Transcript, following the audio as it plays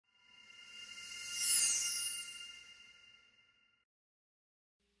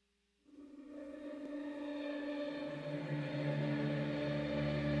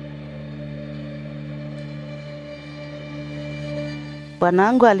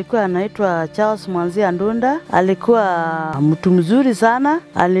Bwanangu alikuwa anaitwa Charles Mwanzia Ndunda. Alikuwa mtu mzuri sana.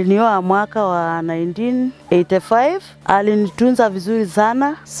 Alinioa mwaka wa 1985. Alinitunza vizuri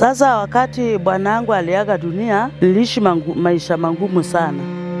sana. Sasa wakati bwanangu aliaga dunia, niliishi maisha magumu sana.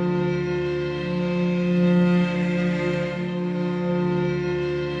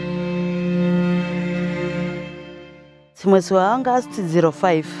 Mwezi wa August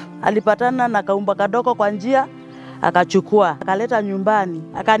 05 alipatana na kaumba kadogo kwa njia, akachukua akaleta nyumbani,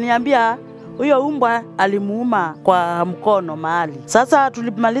 akaniambia huyo umbwa alimuuma kwa mkono mahali. Sasa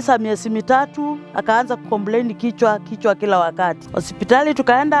tulimaliza miezi 3, akaanza kucomplain kichwa kila wakati. Hospitali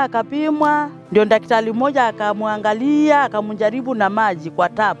tukaenda, akapimwa, ndio daktari mmoja akamwangalia, akamjaribu na maji kwa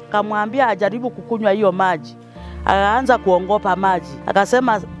tap, akamwambia ajaribu kukunywa hiyo maji. Akaanza kuongopa maji,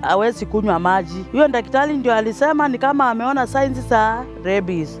 akasema hawezi kunywa maji. Huyo daktari ndio alisema ni kama ameona signs za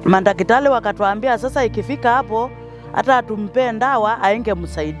rabies. Madaktari wakatuambia sasa ikifika hapo hata atumpe dawa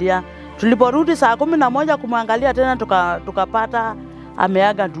aingemsaidia. Tuliporudi saa 11 kumwangalia tena tukapata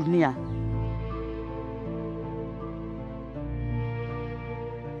ameaga dunia.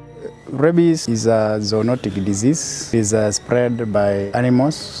 Rabies is a zoonotic disease. It is spread by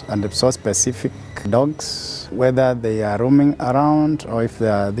animals and so specific dogs, whether they are roaming around or if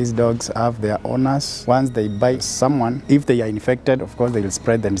these dogs have their owners. Once they bite someone, if they are infected, of course they will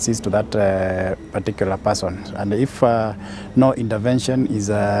spread the disease to that particular person. And if no intervention is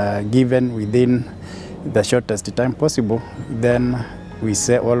given within the shortest time possible, then we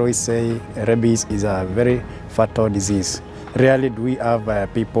always say rabies is a very fatal disease. Rarely do we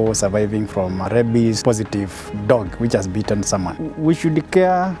have people surviving from a rabies positive dog which has bitten someone. We should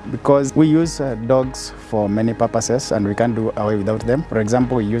care because we use dogs for many purposes and we can't do away without them. For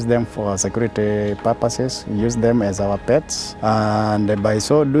example, we use them for security purposes, we use them as our pets, and by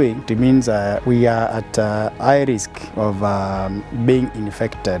so doing it means we are at high risk of being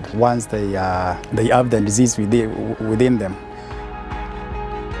infected once they have the disease within them.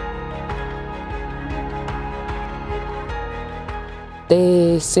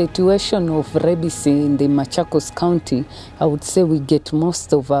 The situation of rabies in the Machakos County, I would say we get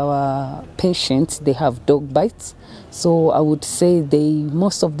most of our patients, they have dog bites. So I would say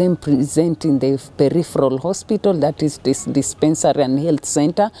most of them present in the peripheral hospital, that is this dispensary and health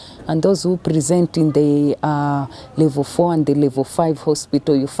center, and those who present in the level 4 and the level 5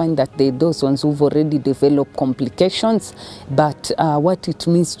 hospital, you find that those ones who've already developed complications. But what it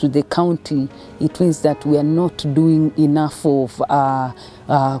means to the county, it means that we are not doing enough of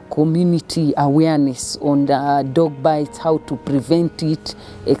community awareness on the dog bites, how to prevent it,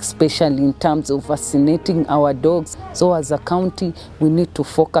 especially in terms of vaccinating our dogs. So as a county, we need to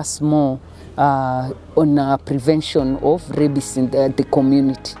focus more on prevention of rabies in the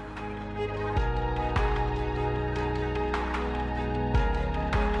community.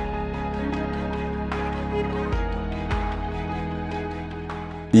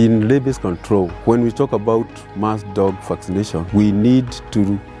 In rabies control, when we talk about mass dog vaccination, we need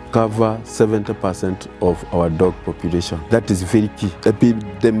to cover 70% of our dog population. That is very key.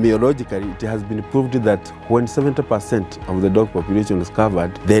 Epidemiologically, it has been proved that when 70% of the dog population is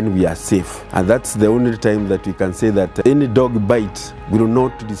covered, then we are safe. And that's the only time that we can say that any dog bite will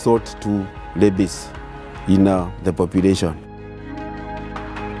not resort to rabies in the population.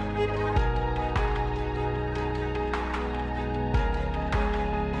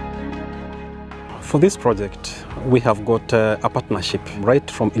 For this project, we have got a partnership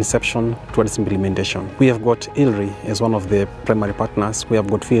right from inception towards implementation. We have got ILRI as one of the primary partners. We have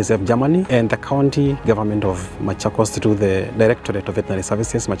got VSF-Germany and the county government of Machakos through the Directorate of Veterinary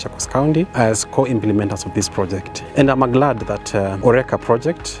Services, Machakos County, as co-implementers of this project. And I'm glad that OHRECA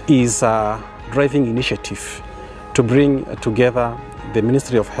project is a driving initiative to bring together the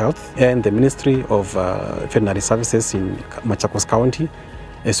Ministry of Health and the Ministry of Veterinary Services in Machakos County,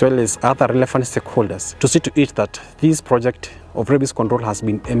 as well as other relevant stakeholders, to see to it that this project of rabies control has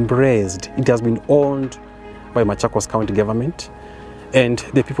been embraced. It has been owned by Machakos County government, and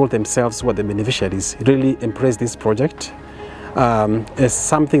the people themselves, who are the beneficiaries, really embrace this project as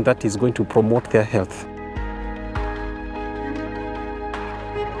something that is going to promote their health.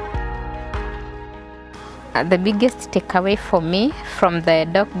 The biggest takeaway for me from the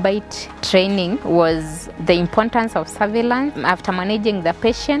dog bite training was the importance of surveillance after managing the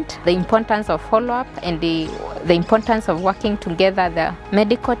patient, the importance of follow-up, and the importance of working together, the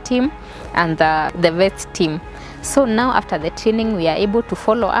medical team and the vet team. So now after the training, we are able to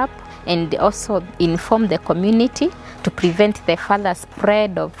follow up and also inform the community to prevent the further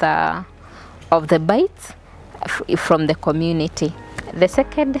spread of the bites from the community. The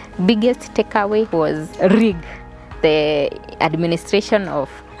second biggest takeaway was rig. the administration of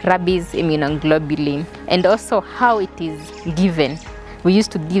rabies immunoglobulin and also how it is given. We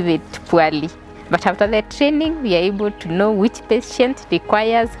used to give it poorly, but after the training we are able to know which patient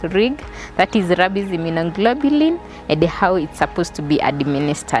requires RIG, that is rabies immunoglobulin, and how it's supposed to be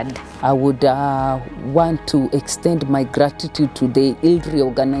administered. I would want to extend my gratitude to the ILRI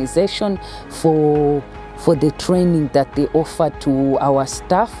organization for the training that they offer to our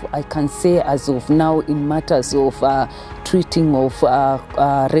staff. I can say as of now, in matters of treating of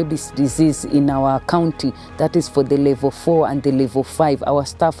rabies disease in our county, that is for the level 4 and the level 5, our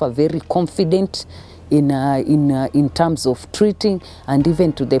staff are very confident in terms of treating, and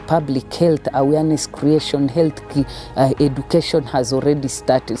even to the public health awareness creation, health education has already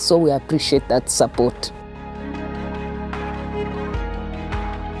started. So we appreciate that support.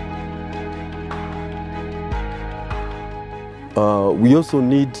 We also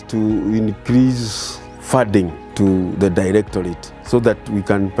need to increase funding to the directorate so that we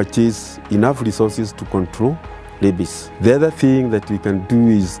can purchase enough resources to control rabies. The other thing that we can do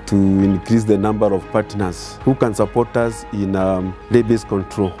is to increase the number of partners who can support us in rabies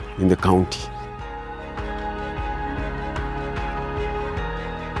control in the county.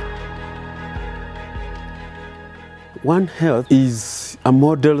 One Health is a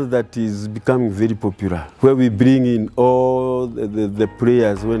model that is becoming very popular, where we bring in all the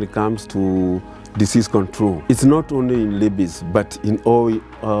players when it comes to disease control. It's not only in rabies, but in all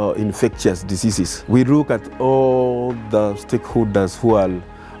infectious diseases. We look at all the stakeholders who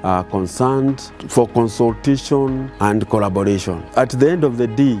are concerned for consultation and collaboration. At the end of the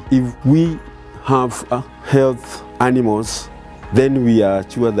day, if we have health animals, then we are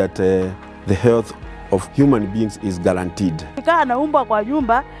sure that the health of human beings is guaranteed. Kaa na umbwa kwa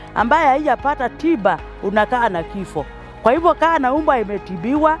nyumba ambaye haijapata tiba, unakaa na kifo. Kwa hivyo kaa na umbwa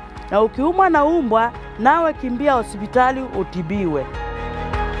imetibiwa, na ukiumwa na umbwa nawe kimbia hospitali utibiwe.